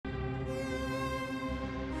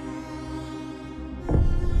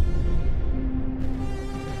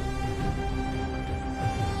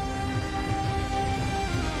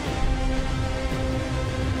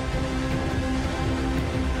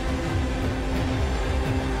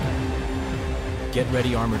Get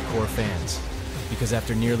ready, Armored Core fans, because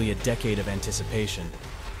after nearly a decade of anticipation,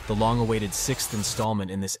 the long-awaited 6th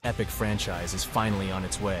installment in this epic franchise is finally on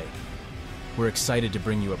its way. We're excited to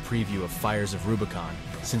bring you a preview of Fires of Rubicon,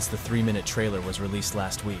 since the 3-minute trailer was released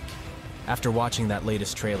last week. After watching that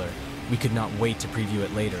latest trailer, we could not wait to preview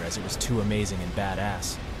it later as it was too amazing and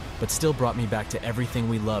badass, but still brought me back to everything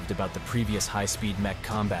we loved about the previous high-speed mech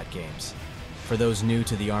combat games. For those new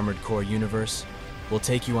to the Armored Core universe, we'll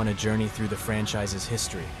take you on a journey through the franchise's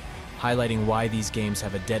history, highlighting why these games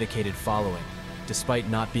have a dedicated following, despite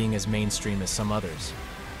not being as mainstream as some others.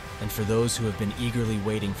 And for those who have been eagerly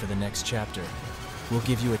waiting for the next chapter, we'll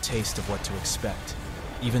give you a taste of what to expect,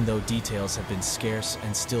 even though details have been scarce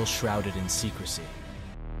and still shrouded in secrecy.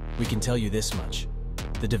 We can tell you this much: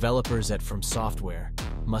 the developers at From Software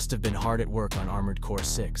must have been hard at work on Armored Core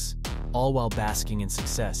 6, all while basking in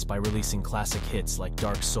success by releasing classic hits like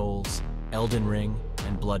Dark Souls, Elden Ring,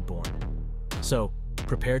 and Bloodborne. So,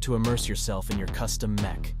 prepare to immerse yourself in your custom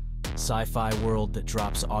mech, sci-fi world that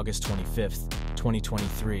drops August 25th,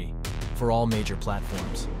 2023, for all major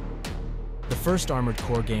platforms. The first Armored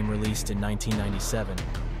Core game, released in 1997,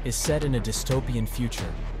 is set in a dystopian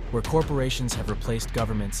future where corporations have replaced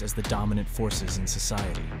governments as the dominant forces in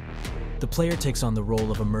society. The player takes on the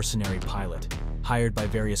role of a mercenary pilot, hired by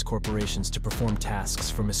various corporations to perform tasks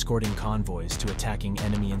from escorting convoys to attacking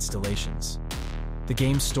enemy installations. The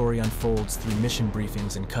game's story unfolds through mission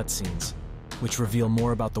briefings and cutscenes, which reveal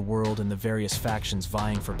more about the world and the various factions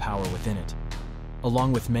vying for power within it,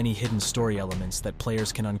 along with many hidden story elements that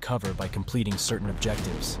players can uncover by completing certain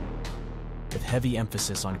objectives. With heavy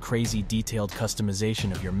emphasis on crazy detailed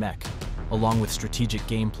customization of your mech, along with strategic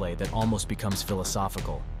gameplay that almost becomes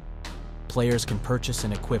philosophical. Players can purchase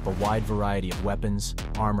and equip a wide variety of weapons,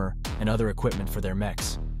 armor, and other equipment for their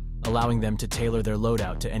mechs, allowing them to tailor their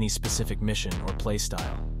loadout to any specific mission or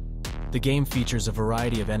playstyle. The game features a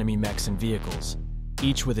variety of enemy mechs and vehicles,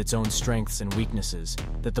 each with its own strengths and weaknesses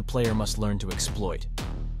that the player must learn to exploit.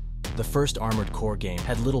 The first Armored Core game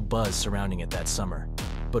had little buzz surrounding it that summer,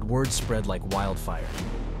 but word spread like wildfire.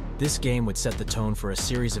 This game would set the tone for a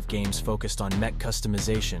series of games focused on mech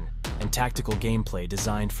customization and tactical gameplay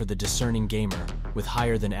designed for the discerning gamer with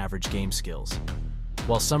higher-than-average game skills.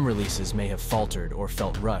 While some releases may have faltered or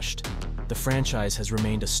felt rushed, the franchise has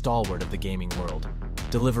remained a stalwart of the gaming world,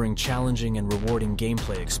 delivering challenging and rewarding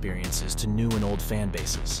gameplay experiences to new and old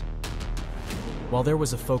fanbases. While there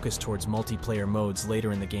was a focus towards multiplayer modes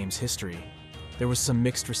later in the game's history, there was some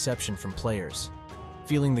mixed reception from players,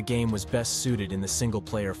 feeling the game was best suited in the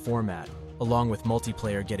single-player format, along with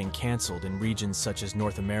multiplayer getting cancelled in regions such as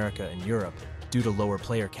North America and Europe due to lower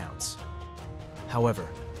player counts. However,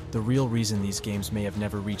 the real reason these games may have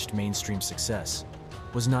never reached mainstream success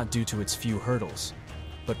was not due to its few hurdles,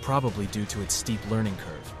 but probably due to its steep learning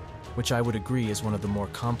curve, which I would agree is one of the more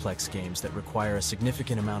complex games that require a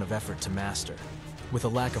significant amount of effort to master. With a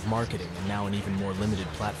lack of marketing and now an even more limited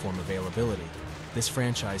platform availability, this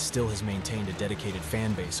franchise still has maintained a dedicated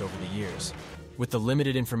fan base over the years. With the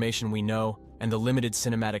limited information we know and the limited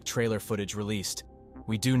cinematic trailer footage released,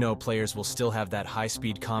 we do know players will still have that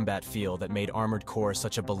high-speed combat feel that made Armored Core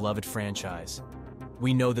such a beloved franchise.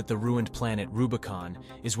 We know that the ruined planet Rubicon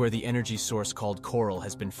is where the energy source called Coral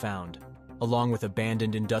has been found, along with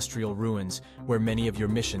abandoned industrial ruins where many of your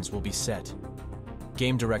missions will be set.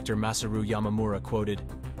 Game director Masaru Yamamura quoted,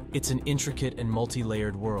 "It's an intricate and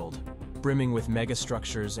multi-layered world, brimming with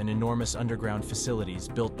megastructures and enormous underground facilities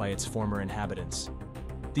built by its former inhabitants.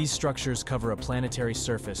 These structures cover a planetary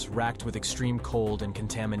surface racked with extreme cold and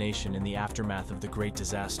contamination in the aftermath of the Great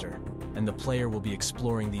Disaster, and the player will be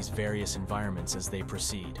exploring these various environments as they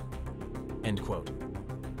proceed." End quote.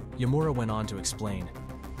 Yamura went on to explain,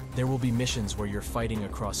 "There will be missions where you're fighting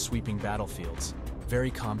across sweeping battlefields,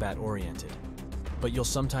 very combat-oriented, but you'll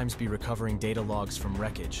sometimes be recovering data logs from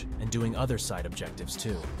wreckage and doing other side objectives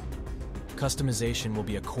too. Customization will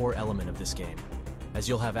be a core element of this game, as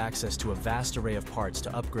you'll have access to a vast array of parts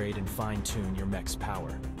to upgrade and fine-tune your mech's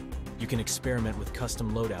power. You can experiment with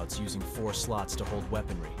custom loadouts using 4 slots to hold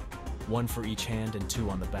weaponry, 1 for each hand and 2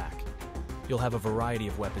 on the back. You'll have a variety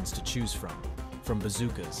of weapons to choose from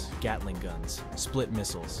bazookas, Gatling guns, split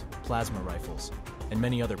missiles, plasma rifles, and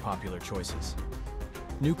many other popular choices.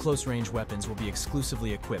 New close-range weapons will be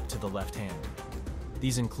exclusively equipped to the left hand.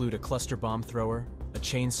 These include a cluster bomb thrower, a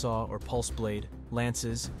chainsaw or pulse blade,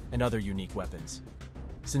 lances, and other unique weapons.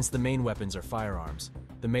 Since the main weapons are firearms,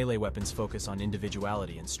 the melee weapons focus on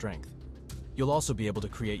individuality and strength. You'll also be able to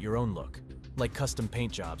create your own look, like custom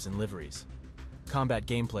paint jobs and liveries. Combat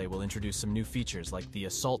gameplay will introduce some new features like the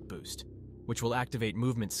Assault Boost, which will activate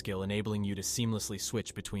movement skill enabling you to seamlessly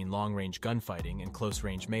switch between long-range gunfighting and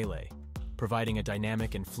close-range melee. providing a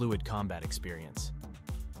dynamic and fluid combat experience.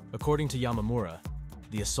 According to Yamamura,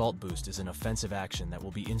 the assault boost is an offensive action that will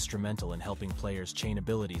be instrumental in helping players chain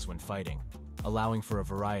abilities when fighting, allowing for a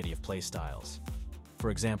variety of playstyles. For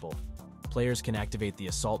example, players can activate the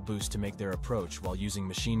assault boost to make their approach while using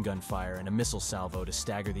machine gun fire and a missile salvo to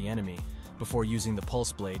stagger the enemy, before using the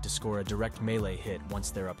pulse blade to score a direct melee hit once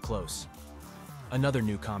they're up close. Another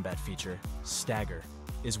new combat feature, stagger,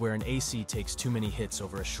 is where an AC takes too many hits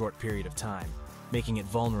over a short period of time, making it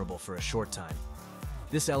vulnerable for a short time.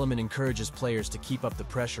 This element encourages players to keep up the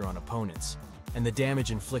pressure on opponents, and the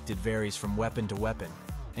damage inflicted varies from weapon to weapon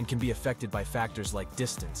and can be affected by factors like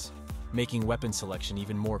distance, making weapon selection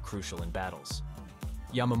even more crucial in battles.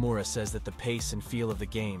 Yamamura says that the pace and feel of the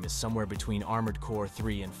game is somewhere between Armored Core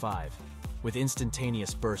 3 and 5, with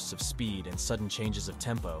instantaneous bursts of speed and sudden changes of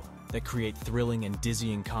tempo that create thrilling and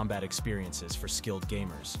dizzying combat experiences for skilled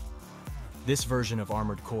gamers. This version of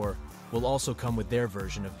Armored Core will also come with their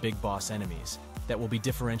version of big boss enemies that will be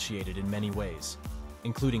differentiated in many ways,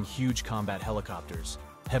 including huge combat helicopters,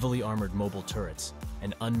 heavily armored mobile turrets,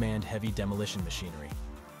 and unmanned heavy demolition machinery.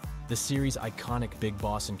 The series' iconic big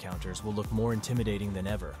boss encounters will look more intimidating than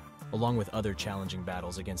ever, along with other challenging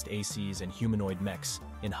battles against ACs and humanoid mechs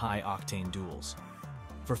in high-octane duels.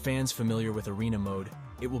 For fans familiar with Arena mode,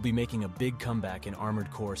 it will be making a big comeback in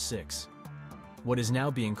Armored Core 6, what is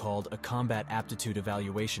now being called a Combat Aptitude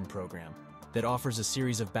Evaluation Program that offers a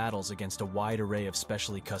series of battles against a wide array of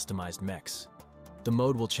specially customized mechs. The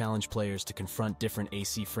mode will challenge players to confront different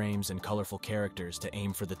AC frames and colorful characters to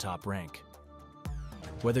aim for the top rank.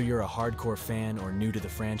 Whether you're a hardcore fan or new to the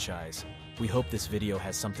franchise, we hope this video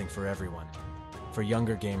has something for everyone. For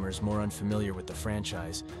younger gamers more unfamiliar with the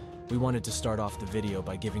franchise, we wanted to start off the video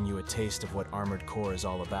by giving you a taste of what Armored Core is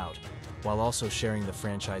all about, while also sharing the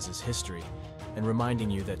franchise's history and reminding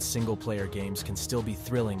you that single-player games can still be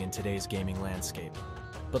thrilling in today's gaming landscape.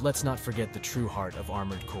 But let's not forget the true heart of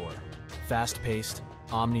Armored Core: fast-paced,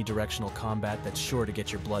 omnidirectional combat that's sure to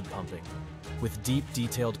get your blood pumping. With deep,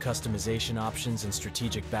 detailed customization options and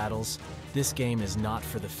strategic battles, this game is not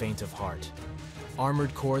for the faint of heart.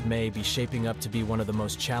 Armored Core may be shaping up to be one of the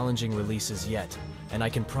most challenging releases yet, and I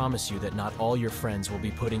can promise you that not all your friends will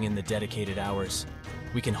be putting in the dedicated hours.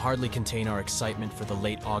 We can hardly contain our excitement for the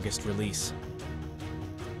late August release.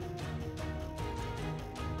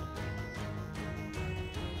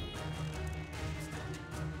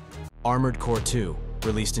 Armored Core 2,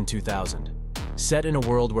 released in 2000. Set in a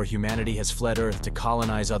world where humanity has fled Earth to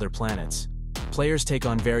colonize other planets, players take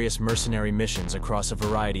on various mercenary missions across a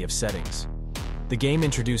variety of settings. The game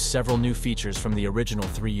introduced several new features from the original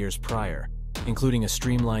 3 years prior, including a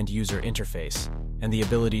streamlined user interface and the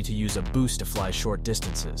ability to use a boost to fly short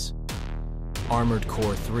distances. Armored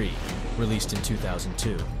Core 3, released in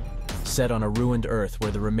 2002. Set on a ruined Earth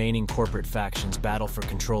where the remaining corporate factions battle for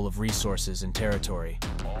control of resources and territory,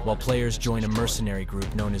 while players join a mercenary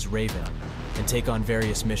group known as Raven and take on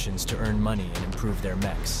various missions to earn money and improve their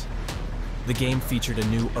mechs. The game featured a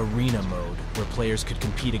new Arena mode where players could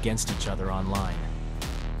compete against each other online.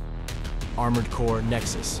 Armored Core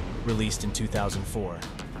Nexus, released in 2004.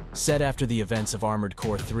 Set after the events of Armored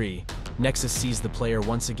Core 3, Nexus sees the player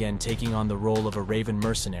once again taking on the role of a Raven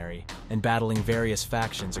mercenary and battling various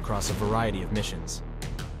factions across a variety of missions.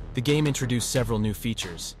 The game introduced several new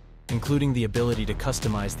features, including the ability to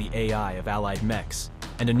customize the AI of allied mechs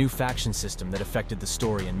and a new faction system that affected the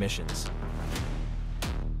story and missions.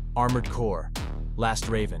 Armored Core Last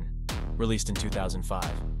Raven, released in 2005.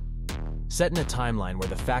 Set in a timeline where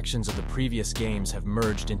the factions of the previous games have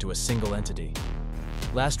merged into a single entity,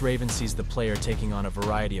 Last Raven sees the player taking on a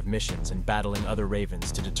variety of missions and battling other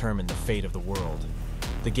Ravens to determine the fate of the world.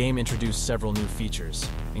 The game introduced several new features,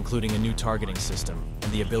 including a new targeting system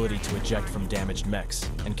and the ability to eject from damaged mechs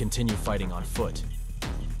and continue fighting on foot.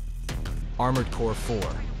 Armored Core 4,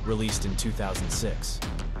 released in 2006.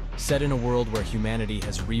 Set in a world where humanity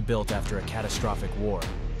has rebuilt after a catastrophic war,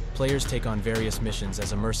 players take on various missions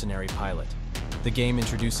as a mercenary pilot. The game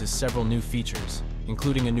introduces several new features,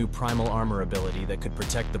 including a new primal armor ability that could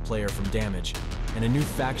protect the player from damage, and a new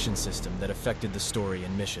faction system that affected the story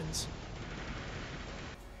and missions.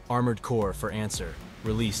 Armored Core for Answer,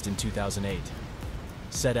 released in 2008.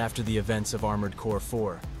 Set after the events of Armored Core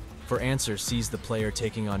 4, For Answer sees the player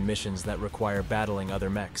taking on missions that require battling other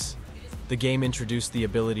mechs. The game introduced the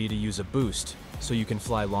ability to use a boost, so you can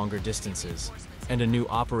fly longer distances, and a new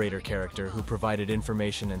operator character who provided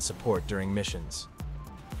information and support during missions.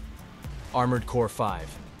 Armored Core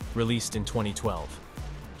 5, released in 2012.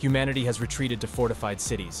 Humanity has retreated to fortified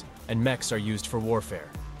cities, and mechs are used for warfare.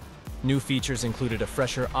 New features included a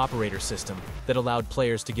fresher operator system that allowed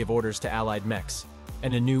players to give orders to allied mechs,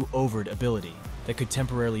 and a new Overd ability that could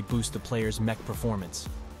temporarily boost the player's mech performance.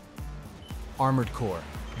 Armored Core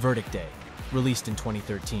Verdict Day, released in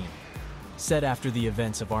 2013. Set after the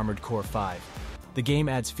events of Armored Core 5, the game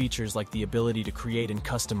adds features like the ability to create and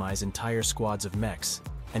customize entire squads of mechs,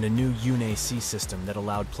 and a new UNAC system that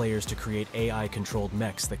allowed players to create AI-controlled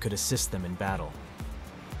mechs that could assist them in battle.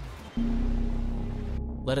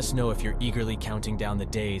 Let us know if you're eagerly counting down the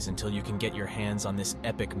days until you can get your hands on this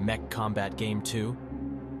epic mech combat game too.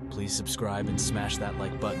 Please subscribe and smash that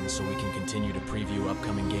like button so we can continue to preview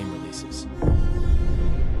upcoming game releases.